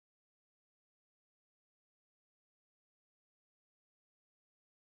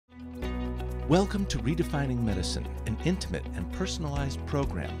Welcome to Redefining Medicine, an intimate and personalized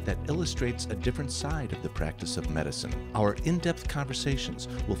program that illustrates a different side of the practice of medicine. Our in-depth conversations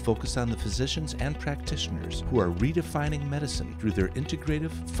will focus on the physicians and practitioners who are redefining medicine through their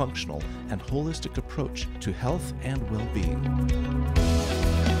integrative, functional, and holistic approach to health and well-being.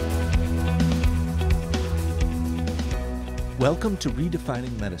 Welcome to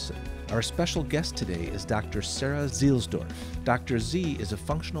Redefining Medicine. Our special guest today is Dr. Sarah Zielsdorf. Dr. Z is a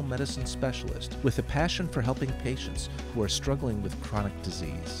functional medicine specialist with a passion for helping patients who are struggling with chronic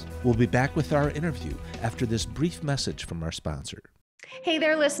disease. We'll be back with our interview after this brief message from our sponsor. Hey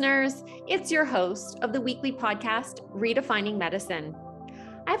there, listeners. It's your host of the weekly podcast, Redefining Medicine.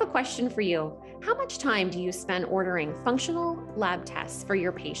 I have a question for you. How much time do you spend ordering functional lab tests for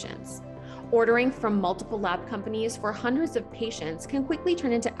your patients? Ordering from multiple lab companies for hundreds of patients can quickly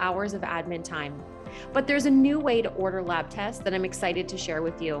turn into hours of admin time. But there's a new way to order lab tests that I'm excited to share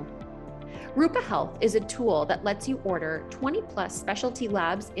with you. Rupa Health is a tool that lets you order 20 plus specialty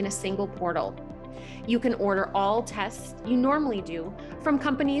labs in a single portal. You can order all tests you normally do from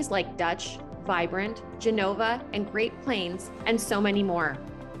companies like Dutch, Vibrant, Genova, and Great Plains, and so many more.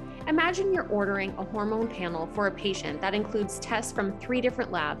 Imagine you're ordering a hormone panel for a patient that includes tests from 3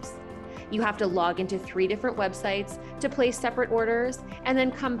 different labs. You have to log into 3 different websites to place separate orders and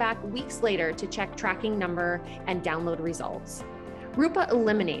then come back weeks later to check tracking number and download results. Rupa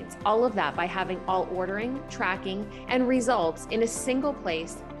eliminates all of that by having all ordering, tracking, and results in a single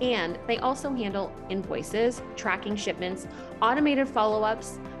place, and they also handle invoices, tracking shipments, automated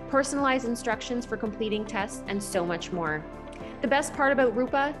follow-ups, personalized instructions for completing tests, and so much more. The best part about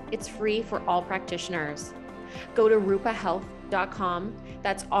Rupa, it's free for all practitioners. Go to rupahealth.com,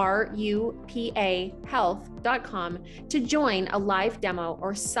 that's RUPA health.com, to join a live demo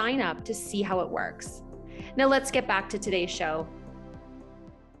or sign up to see how it works. Now let's get back to today's show.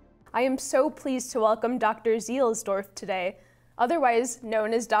 I am so pleased to welcome Dr. Zielsdorf today, otherwise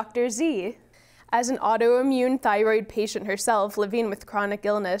known as Dr. Z. As an autoimmune thyroid patient herself living with chronic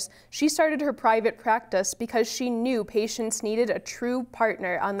illness, she started her private practice because she knew patients needed a true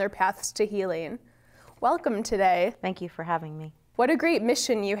partner on their paths to healing. Welcome today. Thank you for having me. What a great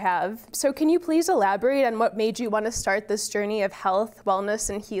mission you have. So can you please elaborate on what made you want to start this journey of health,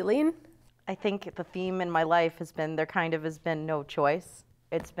 wellness, and healing? I think the theme in my life has been, there kind of has been no choice.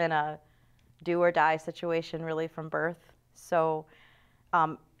 It's been a do or die situation really from birth. So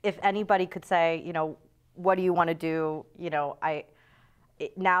if anybody could say, what do you want to do?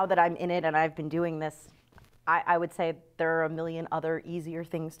 Now that I'm in it and I've been doing this, I would say there are a million other easier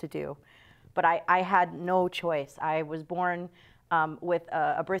things to do. But I had no choice. I was born with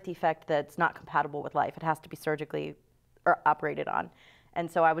a birth defect that's not compatible with life. It has to be surgically operated on.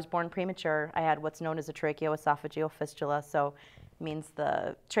 And so I was born premature. I had what's known as a tracheoesophageal fistula. So it means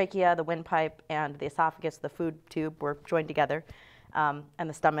the trachea, the windpipe, and the esophagus, the food tube, were joined together, and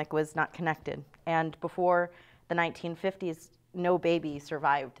the stomach was not connected. And before the 1950s, no baby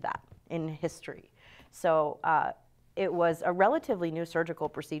survived that in history. So it was a relatively new surgical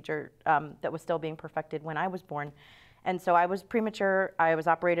procedure that was still being perfected when I was born. And so I was premature, I was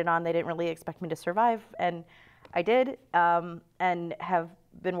operated on, they didn't really expect me to survive, and I did, and have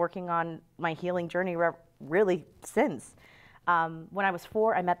been working on my healing journey really since. When I was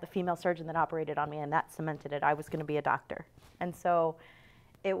 4, I met the female surgeon that operated on me, and that cemented it. I was gonna be a doctor. And so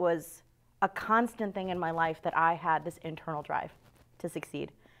it was a constant thing in my life that I had this internal drive to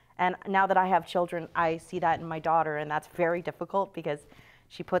succeed. And now that I have children, I see that in my daughter, and that's very difficult because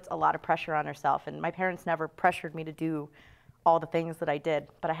she puts a lot of pressure on herself. And my parents never pressured me to do all the things that I did,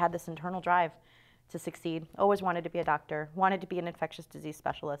 but I had this internal drive to succeed. Always wanted to be a doctor, wanted to be an infectious disease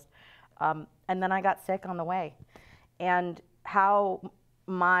specialist. And then I got sick on the way. And how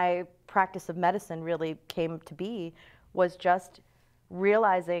my practice of medicine really came to be was just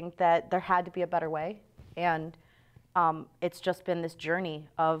realizing that there had to be a better way. And it's just been this journey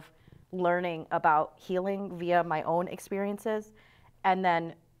of learning about healing via my own experiences, and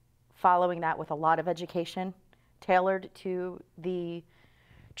then following that with a lot of education tailored to the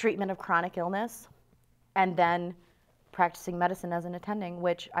treatment of chronic illness, and then practicing medicine as an attending,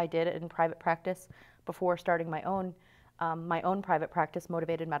 which I did in private practice before starting my own private practice,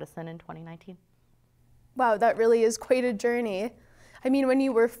 Motivated Medicine, in 2019. Wow, that really is quite a journey. I mean, when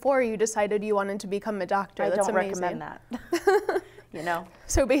you were 4, you decided you wanted to become a doctor. That's amazing. I don't recommend that.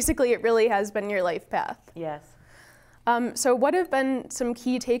 So basically, it really has been your life path. Yes. So what have been some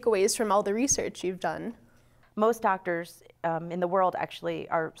key takeaways from all the research you've done? Most doctors in the world actually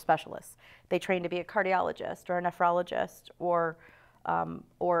are specialists. They train to be a cardiologist or a nephrologist or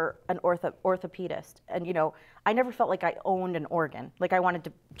or an orthopedist. And, you know, I never felt like I owned an organ. Like I wanted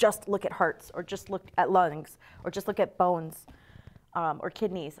to just look at hearts or just look at lungs or just look at bones or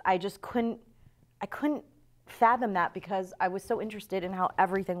kidneys. I couldn't fathom that because I was so interested in how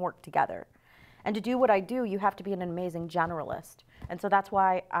everything worked together. And to do what I do, you have to be an amazing generalist. And so that's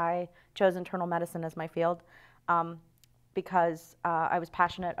why I chose internal medicine as my field, because I was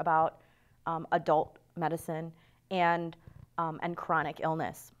passionate about adult medicine and chronic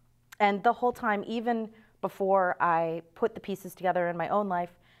illness. And the whole time, even before I put the pieces together in my own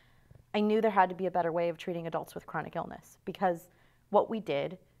life, I knew there had to be a better way of treating adults with chronic illness because what we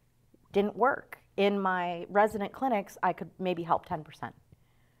did didn't work. In my resident clinics, I could maybe help 10%.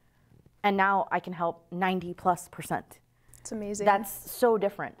 And now I can help 90+%. It's amazing. That's so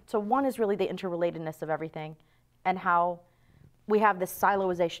different. So one is really the interrelatedness of everything and how we have this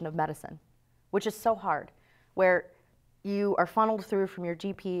siloization of medicine, which is so hard, where you are funneled through from your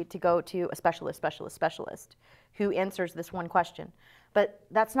GP to go to a specialist who answers this one question. But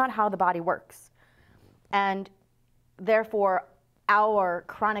that's not how the body works. And therefore, our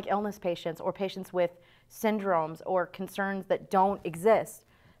chronic illness patients or patients with syndromes or concerns that don't exist,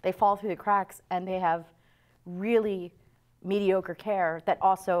 they fall through the cracks and they have really mediocre care that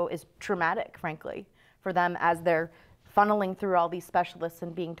also is traumatic, frankly, for them as they're funneling through all these specialists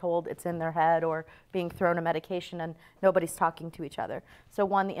and being told it's in their head or being thrown a medication and nobody's talking to each other. So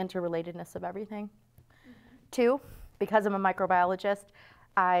one, the interrelatedness of everything. Two, because I'm a microbiologist,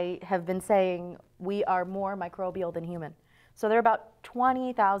 I have been saying we are more microbial than human. So there are about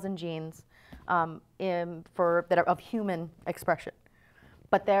 20,000 genes that are of human expression.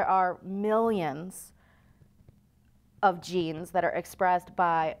 But there are millions of genes that are expressed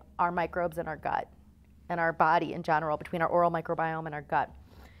by our microbes in our gut and our body in general, between our oral microbiome and our gut.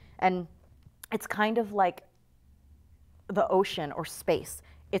 And it's kind of like the ocean or space.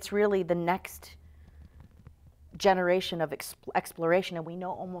 It's really the next generation of exploration, and we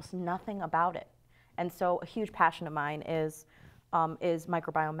know almost nothing about it. And so a huge passion of mine is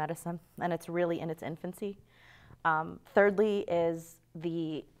microbiome medicine, and it's really in its infancy. Thirdly is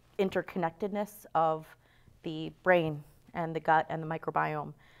the interconnectedness of the brain and the gut and the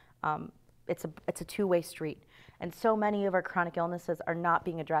microbiome. It's a two-way street. And so many of our chronic illnesses are not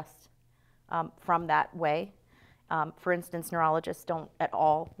being addressed from that way. For instance, neurologists don't at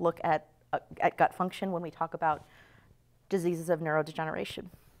all look at gut function when we talk about diseases of neurodegeneration.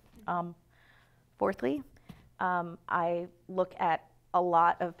 Fourthly, I look at a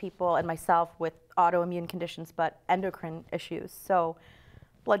lot of people and myself with autoimmune conditions, but endocrine issues. So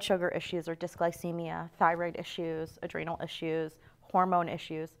blood sugar issues or dysglycemia, thyroid issues, adrenal issues, hormone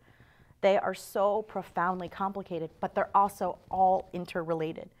issues. They are so profoundly complicated, but they're also all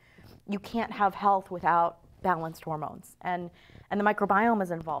interrelated. You can't have health without balanced hormones. And the microbiome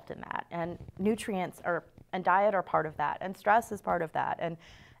is involved in that. And nutrients and diet are part of that. And stress is part of that.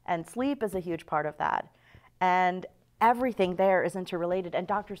 And sleep is a huge part of that. And everything there is interrelated, and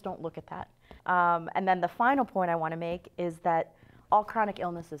doctors don't look at that. And then the final point I want to make is that all chronic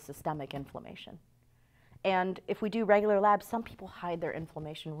illness is systemic inflammation. And if we do regular labs, some people hide their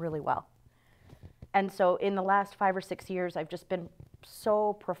inflammation really well. And so in the last 5 or 6 years, I've just been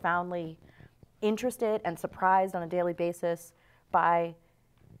so profoundly interested and surprised on a daily basis by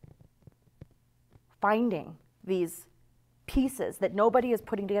finding these pieces that nobody is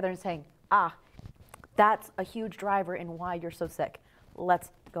putting together and saying, that's a huge driver in why you're so sick.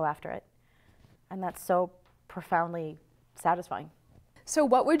 Let's go after it. And that's so profoundly satisfying. So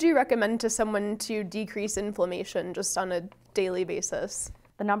what would you recommend to someone to decrease inflammation just on a daily basis?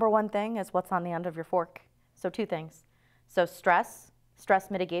 The number one thing is what's on the end of your fork. So 2 things. So stress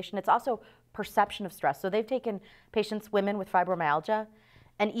mitigation. It's also perception of stress. So they've taken patients, women with fibromyalgia,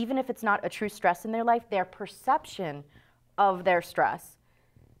 and even if it's not a true stress in their life, their perception of their stress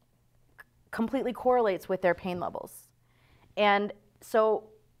completely correlates with their pain levels. And so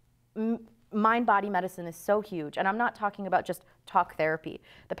mind-body medicine is so huge. And I'm not talking about just talk therapy.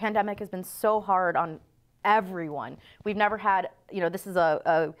 The pandemic has been so hard on everyone. We've never had, this is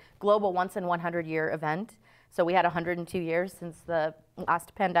a global once in 100-year event. So we had 102 years since the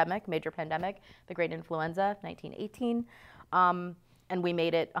last pandemic, major pandemic, the Great Influenza, 1918. And we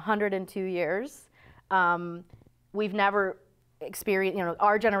made it 102 years. We've never experienced,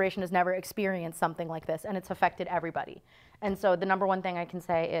 our generation has never experienced something like this, and it's affected everybody. And so the number one thing I can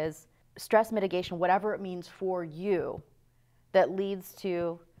say is stress mitigation, whatever it means for you, that leads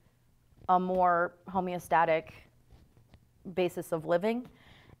to a more homeostatic basis of living.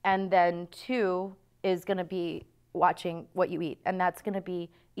 And then 2 is going to be watching what you eat, and that's going to be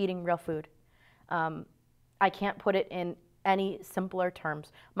eating real food. I can't put it in any simpler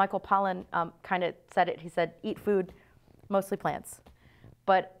terms. Michael Pollan kind of said it. He said, eat food, mostly plants.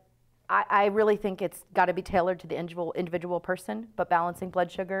 But I really think it's got to be tailored to the individual person, but balancing blood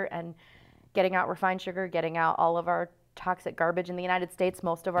sugar and getting out refined sugar, getting out all of our toxic garbage. In the United States,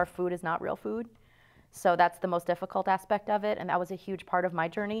 most of our food is not real food. So that's the most difficult aspect of it. And that was a huge part of my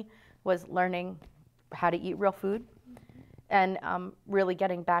journey, was learning how to eat real food and really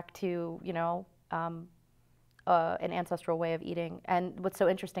getting back to, you know, an ancestral way of eating. And what's so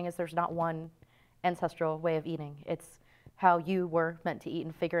interesting is there's not one ancestral way of eating. It's how you were meant to eat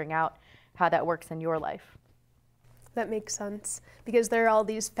and figuring out how that works in your life. That makes sense, because there are all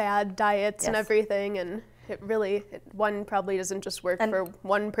these fad diets and everything, and one probably doesn't just work for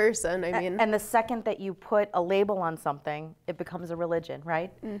one person, I mean. And the second that you put a label on something, it becomes a religion,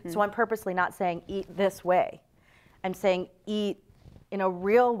 right? Mm-hmm. So I'm purposely not saying eat this way. I'm saying eat in a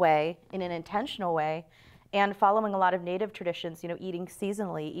real way, in an intentional way, and following a lot of native traditions, you know, eating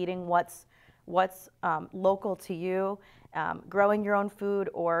seasonally, eating what's local to you, growing your own food,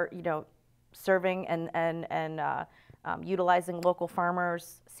 or, you know, serving and utilizing local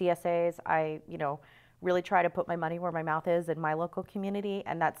farmers, CSAs. I, you know, really try to put my money where my mouth is in my local community,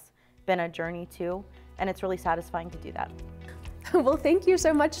 and that's been a journey too, and it's really satisfying to do that. Well, thank you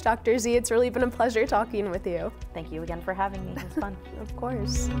so much, Dr. Z. It's really been a pleasure talking with you. Thank you again for having me. It was fun. Of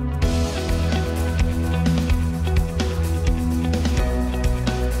course.